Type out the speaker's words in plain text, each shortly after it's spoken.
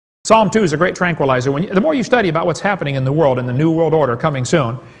Psalm 2 is a great tranquilizer. The more you study about what's happening in the world, in the New World Order coming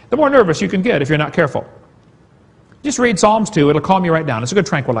soon, the more nervous you can get if you're not careful. Just read Psalms 2, it'll calm you right down. It's a good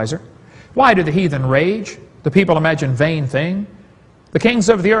tranquilizer. Why do the heathen rage? The people imagine vain thing. The kings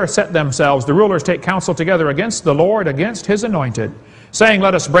of the earth set themselves, the rulers take counsel together against the Lord, against his anointed, saying,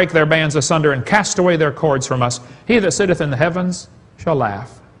 let us break their bands asunder and cast away their cords from us. He that sitteth in the heavens shall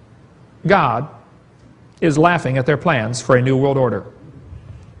laugh. God is laughing at their plans for a new world order.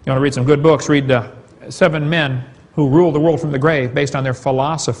 You want to read some good books, read 7 men who ruled the world from the grave based on their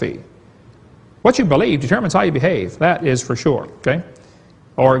philosophy. What you believe determines how you behave. That is for sure. Okay?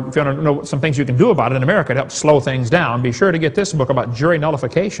 Or if you want to know some things you can do about it in America to help slow things down, be sure to get this book about jury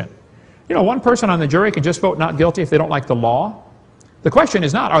nullification. You know, one person on the jury can just vote not guilty if they don't like the law. The question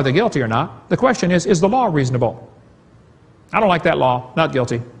is not, are they guilty or not? The question is the law reasonable? I don't like that law. Not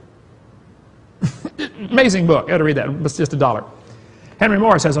guilty. Amazing book. You ought to read that. It's just $1. Henry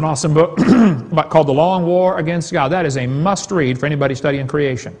Morris has an awesome book called The Long War Against God. That is a must-read for anybody studying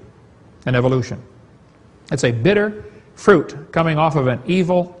creation and evolution. It's a bitter fruit coming off of an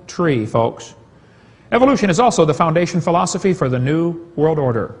evil tree, folks. Evolution is also the foundation philosophy for the New World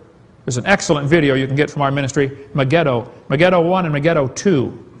Order. There's an excellent video you can get from our ministry, Megiddo 1 and Megiddo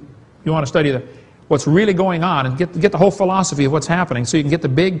 2. You want to study what's really going on and get the whole philosophy of what's happening so you can get the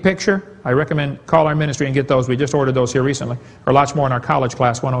big picture. I recommend call our ministry and get those. We just ordered those here recently, or lots more in our college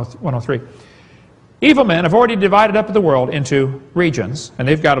class, 103. Evil men have already divided up the world into regions, and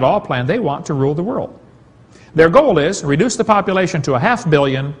they've got it all planned. They want to rule the world. Their goal is reduce the population to 500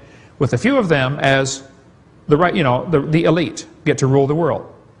 million, with a few of them as the elite get to rule the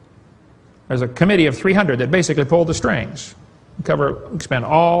world. There's a committee of 300 that basically pulled the strings. We spend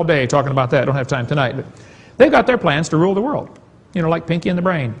all day talking about that. Don't have time tonight. But they've got their plans to rule the world. You know, like Pinky and the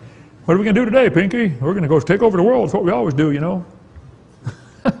Brain. What are we going to do today, Pinky? We're going to go take over the world. It's what we always do, you know.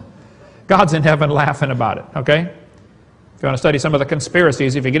 God's in heaven laughing about it, okay? If you want to study some of the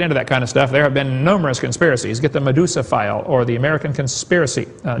conspiracies, if you get into that kind of stuff, there have been numerous conspiracies. Get the Medusa File or the American Conspiracy,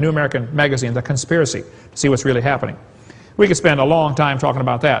 New American Magazine, The Conspiracy, to see what's really happening. We could spend a long time talking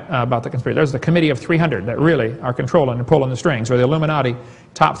about that, about the conspiracy. There's the committee of 300 that really are controlling and pulling the strings, or the Illuminati,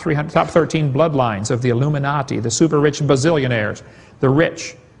 top 13 bloodlines of the Illuminati, the super rich bazillionaires, the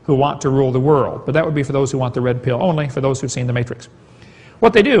rich who want to rule the world. But that would be for those who want the red pill, only for those who've seen The Matrix.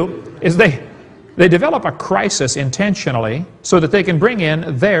 What they do is they develop a crisis intentionally so that they can bring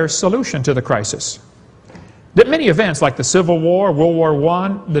in their solution to the crisis. That many events like the Civil War, World War I,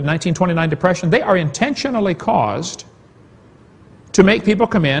 the 1929 Depression, they are intentionally caused to make people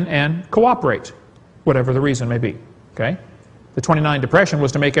come in and cooperate, whatever the reason may be. Okay? The 29 Depression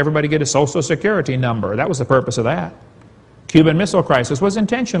was to make everybody get a Social Security number. That was the purpose of that. Cuban Missile Crisis was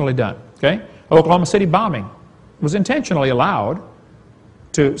intentionally done. Okay? Oklahoma City bombing was intentionally allowed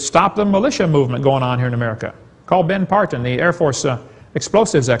to stop the militia movement going on here in America. Call Ben Parton, the Air Force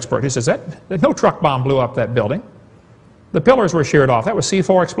explosives expert. He says that no truck bomb blew up that building. The pillars were sheared off. That was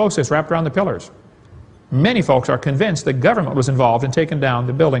C4 explosives wrapped around the pillars. Many folks are convinced the government was involved in taking down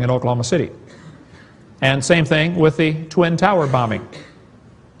the building in Oklahoma City. And same thing with the Twin Tower bombing.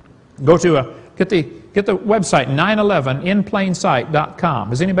 Go to get the website 911inplainsight.com.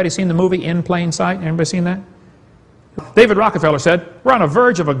 Has anybody seen the movie In Plain Sight? Anybody seen that? David Rockefeller said, we're on a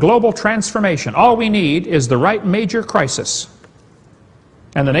verge of a global transformation. All we need is the right major crisis,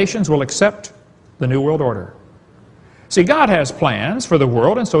 and the nations will accept the New World Order. See, God has plans for the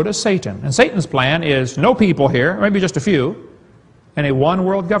world, and so does Satan. And Satan's plan is no people here, maybe just a few, and a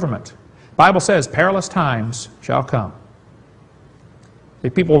one-world government. The Bible says perilous times shall come.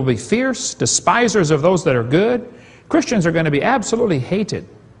 The people will be fierce, despisers of those that are good. Christians are going to be absolutely hated.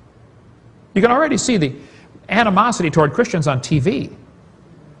 You can already see the animosity toward Christians on TV.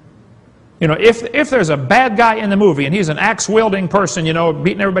 You know, if there's a bad guy in the movie and he's an axe-wielding person, you know,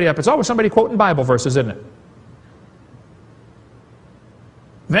 beating everybody up, it's always somebody quoting Bible verses, isn't it?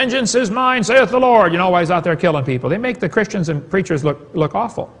 Vengeance is mine, saith the Lord. You know, why he's out there killing people. They make the Christians and preachers look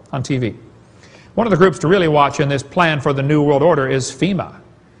awful on TV. One of the groups to really watch in this plan for the New World Order is FEMA.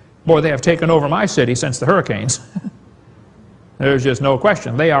 Boy, they have taken over my city since the hurricanes. There's just no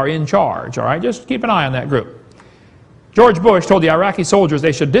question. They are in charge, all right? Just keep an eye on that group. George Bush told the Iraqi soldiers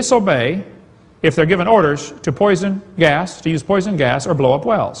they should disobey if they're given orders to use poison gas or blow up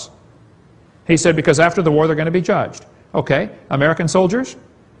wells. He said because after the war they're going to be judged. Okay, American soldiers,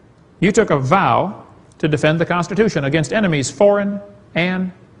 you took a vow to defend the Constitution against enemies foreign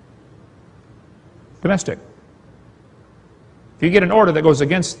and domestic. If you get an order that goes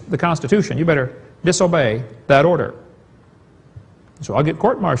against the Constitution, you better disobey that order. So I'll get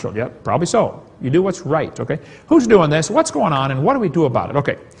court-martialed. Yep, probably so. You do what's right, okay? Who's doing this? What's going on? And what do we do about it?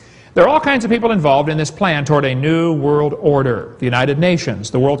 Okay. There are all kinds of people involved in this plan toward a new world order. The United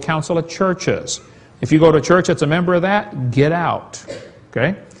Nations, the World Council of Churches. If you go to a church that's a member of that, get out.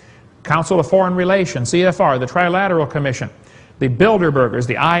 Okay? Council of Foreign Relations, CFR, the Trilateral Commission, the Bilderbergers,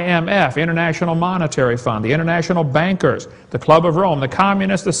 the IMF, International Monetary Fund, the International Bankers, the Club of Rome, the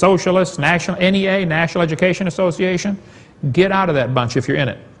Communists, the Socialists, NEA, National Education Association. Get out of that bunch if you're in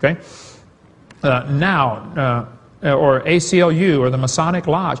it. Okay? Or ACLU, or the Masonic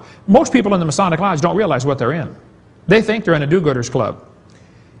Lodge. Most people in the Masonic Lodge don't realize what they're in. They think they're in a do-gooders club.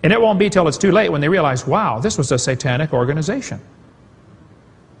 And it won't be till it's too late when they realize, wow, this was a satanic organization.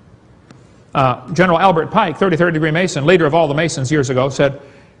 General Albert Pike, 33rd degree Mason, leader of all the Masons years ago, said,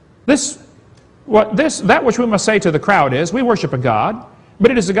 that which we must say to the crowd is, we worship a God,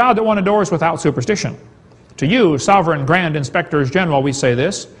 but it is a God that one adores without superstition. To you, sovereign grand inspectors general, we say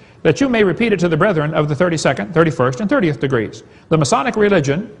this, that you may repeat it to the brethren of the 32nd, 31st, and 30th degrees. The Masonic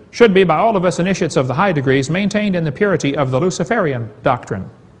religion should be by all of us initiates of the high degrees maintained in the purity of the Luciferian doctrine.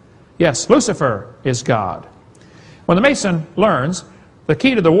 Yes, Lucifer is God. When the Mason learns the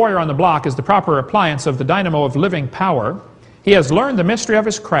key to the warrior on the block is the proper appliance of the dynamo of living power, he has learned the mystery of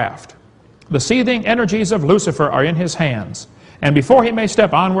his craft. The seething energies of Lucifer are in his hands, and before he may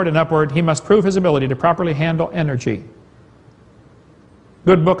step onward and upward, he must prove his ability to properly handle energy.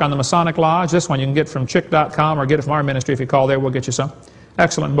 Good book on the Masonic Lodge. This one you can get from chick.com or get it from our ministry if you call there. We'll get you some.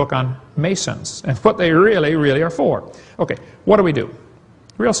 Excellent book on Masons and what they really, really are for. Okay, what do we do?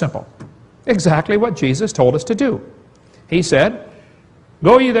 Real simple. Exactly what Jesus told us to do. He said,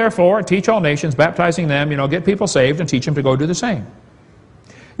 go ye therefore and teach all nations, baptizing them, get people saved and teach them to go do the same.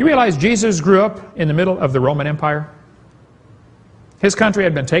 You realize Jesus grew up in the middle of the Roman Empire? His country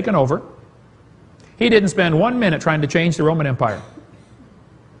had been taken over. He didn't spend 1 minute trying to change the Roman Empire.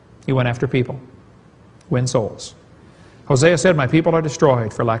 He went after people, win souls. Hosea said, my people are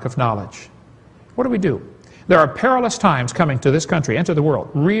destroyed for lack of knowledge. What do? There are perilous times coming to this country and to the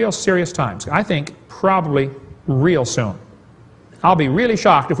world, real serious times. I think probably real soon. I'll be really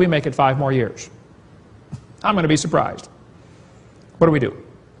shocked if we make it 5 more years. I'm going to be surprised. What do?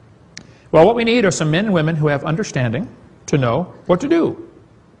 Well, what we need are some men and women who have understanding to know what to do.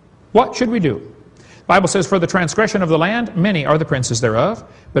 What should we do? The Bible says, for the transgression of the land, many are the princes thereof,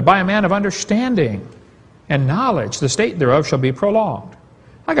 but by a man of understanding and knowledge, the state thereof shall be prolonged.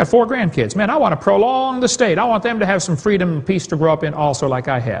 I got 4 grandkids. Man, I want to prolong the state. I want them to have some freedom and peace to grow up in also like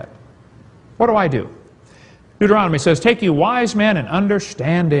I had. What do? Deuteronomy says, take you wise men and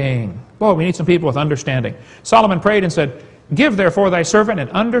understanding. Boy, we need some people with understanding. Solomon prayed and said, give therefore thy servant an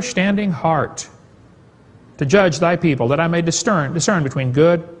understanding heart to judge thy people, that I may discern between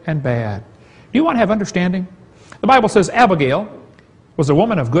good and bad. Do you want to have understanding? The Bible says Abigail was a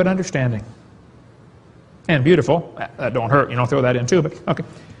woman of good understanding. And beautiful. That don't hurt. Throw that in too. But okay.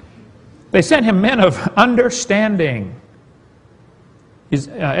 They sent him men of understanding.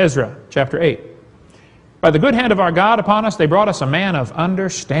 Ezra chapter 8. By the good hand of our God upon us, they brought us a man of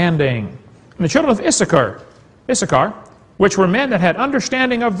understanding. And the children of Issachar, which were men that had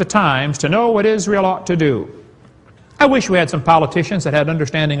understanding of the times to know what Israel ought to do. I wish we had some politicians that had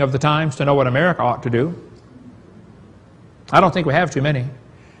understanding of the times to know what America ought to do. I don't think we have too many.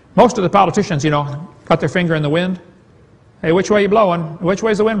 Most of the politicians, got their finger in the wind. Hey, which way you blowing? Which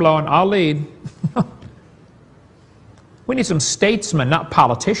way's the wind blowing? I'll lead. We need some statesmen, not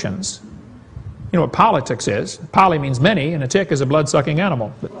politicians. You know what politics is? Poly means many, and a tick is a blood-sucking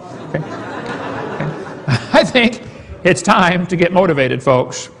animal. Okay. I think it's time to get motivated,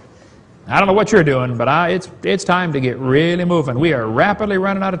 folks. I don't know what you're doing, but it's time to get really moving. We are rapidly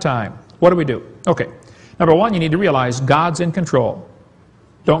running out of time. What do? Okay. Number 1, you need to realize God's in control.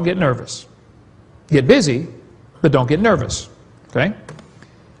 Don't get nervous. Get busy, but don't get nervous. Okay?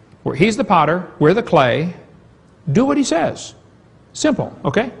 He's the potter, we're the clay. Do what he says. Simple,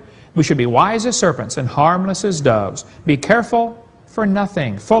 okay? We should be wise as serpents and harmless as doves. Be careful for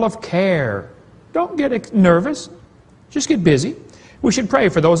nothing, full of care. Don't get nervous. Just get busy. We should pray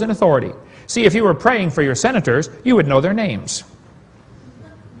for those in authority. See, if you were praying for your senators, you would know their names.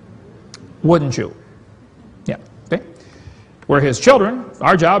 Wouldn't you? Yeah, okay? We're his children.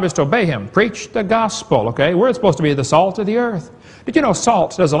 Our job is to obey him. Preach the gospel, okay? We're supposed to be the salt of the earth. Did you know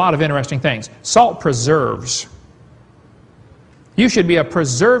salt does a lot of interesting things? Salt preserves. You should be a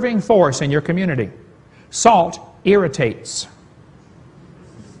preserving force in your community. Salt irritates.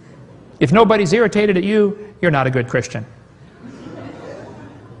 If nobody's irritated at you, you're not a good Christian.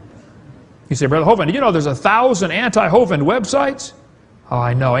 You say, Brother Hovind, did you know there's 1,000 anti-Hovind websites? Oh,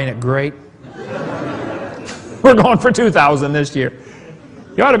 I know, ain't it great? We're going for 2,000 this year.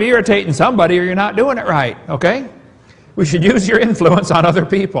 You ought to be irritating somebody or you're not doing it right, okay? We should use your influence on other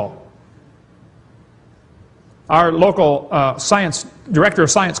people. our local director of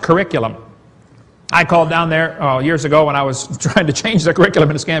science curriculum. I called down there years ago when I was trying to change the curriculum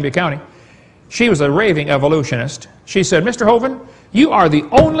in Escambia County. She was a raving evolutionist. She said, Mr. Hovind, you are the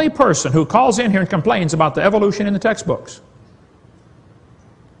only person who calls in here and complains about the evolution in the textbooks.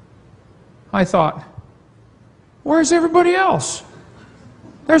 I thought, where's everybody else?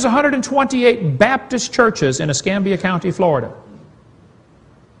 There's 128 Baptist churches in Escambia County, Florida.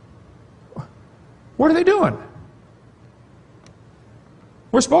 What are they doing?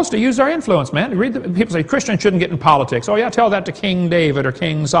 We're supposed to use our influence, man. People say Christians shouldn't get in politics. Oh yeah, tell that to King David or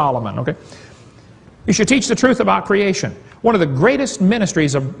King Solomon, okay? You should teach the truth about creation. One of the greatest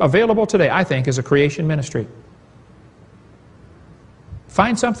ministries available today, I think, is a creation ministry.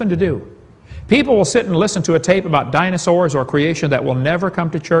 Find something to do. People will sit and listen to a tape about dinosaurs or creation that will never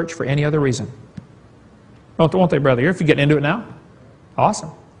come to church for any other reason. Won't they, brother? If you get into it now?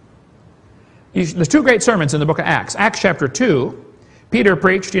 Awesome. There's two great sermons in the book of Acts. Acts chapter 2, Peter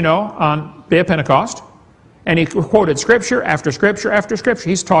preached, on the day of Pentecost, and he quoted scripture after scripture after scripture.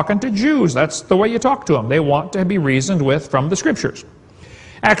 He's talking to Jews. That's the way you talk to them. They want to be reasoned with from the scriptures.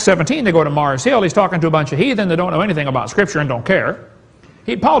 Acts 17, they go to Mars Hill. He's talking to a bunch of heathen that don't know anything about scripture and don't care.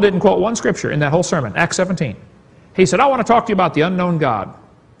 Paul didn't quote one scripture in that whole sermon, Acts 17. He said, I want to talk to you about the unknown God,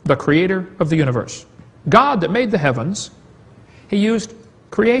 the creator of the universe. God that made the heavens, he used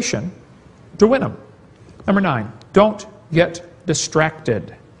creation to win them. Number 9, don't get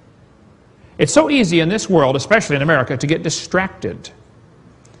distracted. It's so easy in this world, especially in America, to get distracted.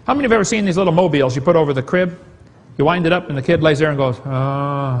 How many have ever seen these little mobiles you put over the crib? You wind it up and the kid lays there and goes,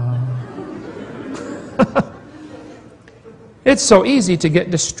 It's so easy to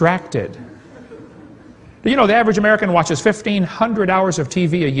get distracted. Do you know the average American watches 1,500 hours of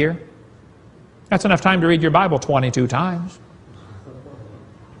TV a year? That's enough time to read your Bible 22 times.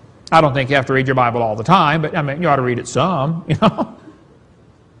 I don't think you have to read your Bible all the time, but I mean, you ought to read it some,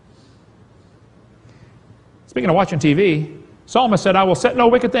 Speaking of watching TV, Psalmist said, I will set no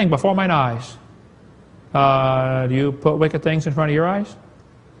wicked thing before mine eyes. Do you put wicked things in front of your eyes?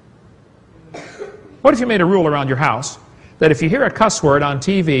 What if you made a rule around your house that if you hear a cuss word on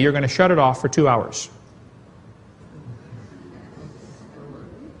TV, you're going to shut it off for 2 hours?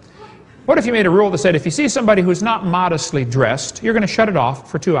 What if you made a rule that said if you see somebody who's not modestly dressed, you're going to shut it off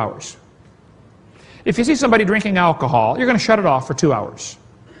for 2 hours? If you see somebody drinking alcohol, you're going to shut it off for 2 hours.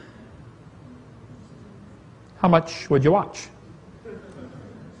 How much would you watch?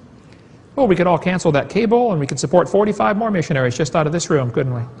 Well, we could all cancel that cable and we could support 45 more missionaries just out of this room,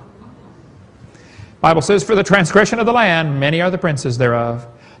 couldn't we? Bible says, for the transgression of the land, many are the princes thereof.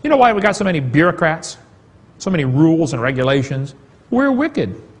 You know why we got so many bureaucrats? So many rules and regulations? We're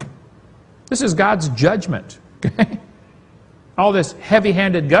wicked. This is God's judgment. Okay? All this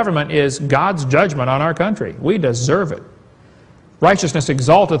heavy-handed government is God's judgment on our country. We deserve it. Righteousness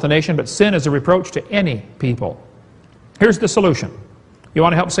exalteth a nation, but sin is a reproach to any people. Here's the solution. You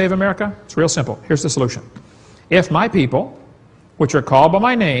want to help save America? It's real simple. Here's the solution. If my people, which are called by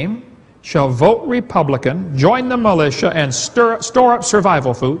my name, shall vote Republican, join the militia, and store up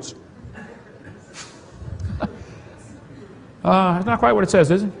survival foods. It's not quite what it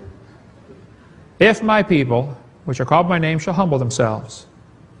says, is it? If my people, which are called by my name, shall humble themselves.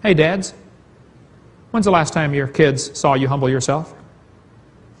 Hey, dads, when's the last time your kids saw you humble yourself?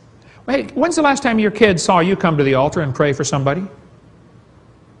 Hey, when's the last time your kids saw you come to the altar and pray for somebody?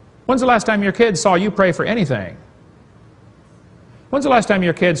 When's the last time your kids saw you pray for anything? When's the last time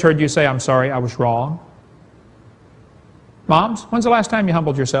your kids heard you say, I'm sorry, I was wrong? Moms, when's the last time you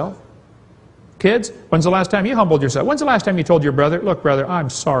humbled yourself? Kids, when's the last time you humbled yourself? When's the last time you told your brother, look, brother, I'm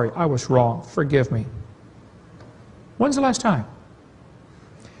sorry, I was wrong, forgive me? When's the last time?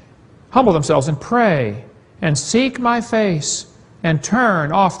 Humble themselves and pray and seek my face and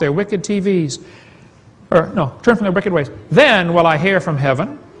turn off their wicked TVs. Or, no, turn from their wicked ways. Then will I hear from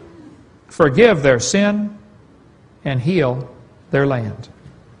heaven, forgive their sin, and heal their land. Do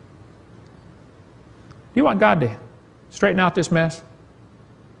you want God to straighten out this mess?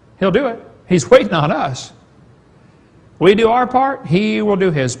 He'll do it. He's waiting on us. We do our part, He will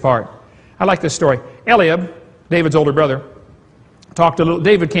do His part. I like this story. Eliab, David's older brother,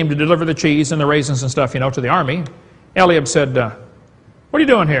 David came to deliver the cheese and the raisins and stuff, to the army. Eliab said, what are you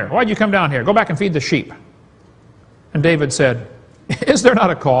doing here? Why'd you come down here? Go back and feed the sheep. And David said, is there not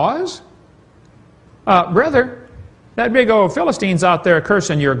a cause? Brother, that big old Philistine's out there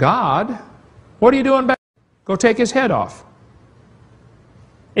cursing your God. What are you doing back? Go take his head off.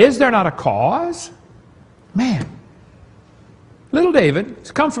 Is there not a cause? Man. Little David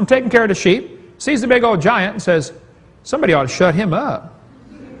has come from taking care of the sheep, sees the big old giant and says, somebody ought to shut him up.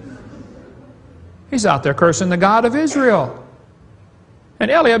 He's out there cursing the God of Israel.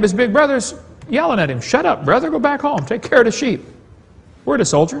 And Eliab, his big brother's yelling at him, shut up, brother, go back home, take care of the sheep. We're the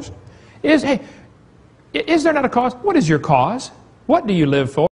soldiers. Is there not a cause? What is your cause? What do you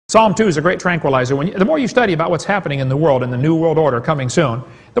live for? Psalm 2 is a great tranquilizer. The more you study about what's happening in the world, in the New World Order coming soon,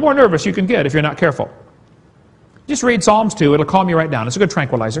 the more nervous you can get if you're not careful. Just read Psalms 2, it'll calm you right down. It's a good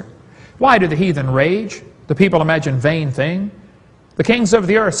tranquilizer. Why do the heathen rage? The people imagine vain things. The kings of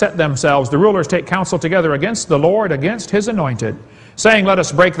the earth set themselves, the rulers take counsel together against the Lord, against his anointed, saying, let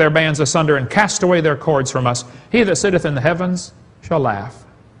us break their bands asunder and cast away their cords from us. He that sitteth in the heavens shall laugh.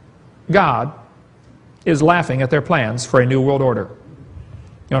 God is laughing at their plans for a new world order.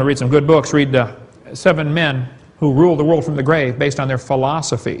 You want to read some good books, read 7 men who ruled the world from the grave based on their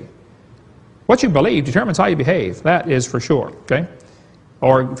philosophy. What you believe determines how you behave. That is for sure. Okay?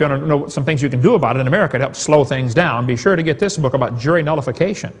 Or if you want to know some things you can do about it in America to help slow things down, be sure to get this book about jury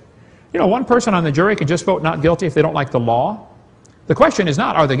nullification. You know, one person on the jury can just vote not guilty if they don't like the law. The question is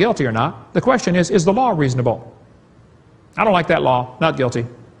not, are they guilty or not? The question is the law reasonable? I don't like that law, not guilty.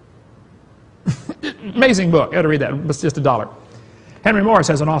 Amazing book. You ought to read that. It's just $1. Henry Morris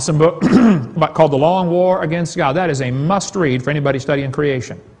has an awesome book called The Long War Against God. That is a must-read for anybody studying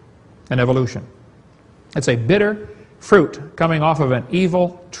creation and evolution. It's a bitter fruit coming off of an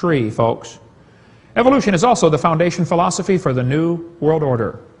evil tree, folks. Evolution is also the foundation philosophy for the New World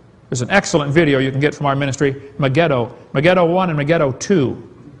Order. There's an excellent video you can get from our ministry, Megiddo 1 and Megiddo 2.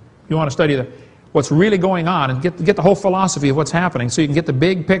 You want to study what's really going on and get the whole philosophy of what's happening so you can get the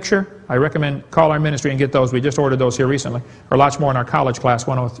big picture. I recommend call our ministry and get those. We just ordered those here recently, or lots more in our college class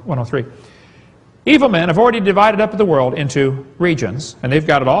 103. Evil men have already divided up the world into regions, and they've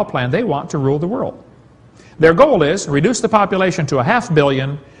got it all planned. They want to rule the world. Their goal is reduce the population to 500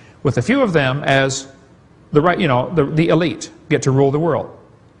 million, with a few of them as the elite get to rule the world.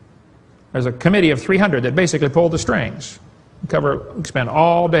 There's a committee of 300 that basically pull the strings. We spend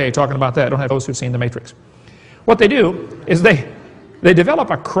all day talking about that. I don't have those who've seen The Matrix. What they do is they develop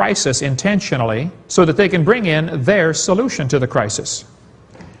a crisis intentionally so that they can bring in their solution to the crisis.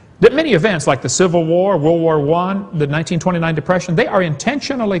 That many events like the Civil War, World War I, the 1929 Depression, they are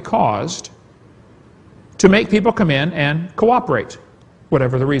intentionally caused to make people come in and cooperate,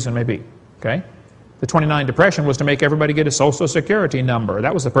 whatever the reason may be. Okay? The 29 Depression was to make everybody get a Social Security number.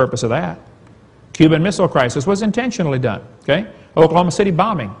 That was the purpose of that. Cuban Missile Crisis was intentionally done. Okay? Oklahoma City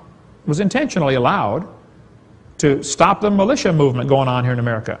bombing was intentionally allowed to stop the militia movement going on here in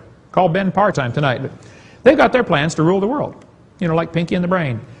America. Call Ben part-time tonight. But they've got their plans to rule the world. You know, like Pinky and the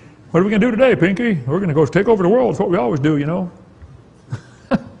Brain. What are we going to do today, Pinky? We're going to go take over the world. It's what we always do, you know.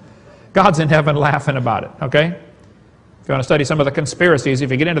 God's in heaven laughing about it, okay? If you want to study some of the conspiracies, if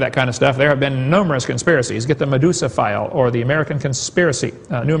you get into that kind of stuff, there have been numerous conspiracies. Get the Medusa file or the American Conspiracy,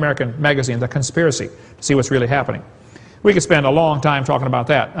 New American Magazine, The Conspiracy, to see what's really happening. We could spend a long time talking about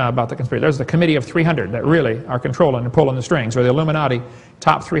that, about the conspiracy. There's the committee of 300 that really are controlling and pulling the strings, or the Illuminati,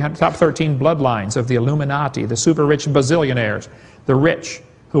 top 13 bloodlines of the Illuminati, the super rich bazillionaires, the rich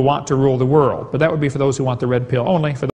who want to rule the world. But that would be for those who want the red pill only. For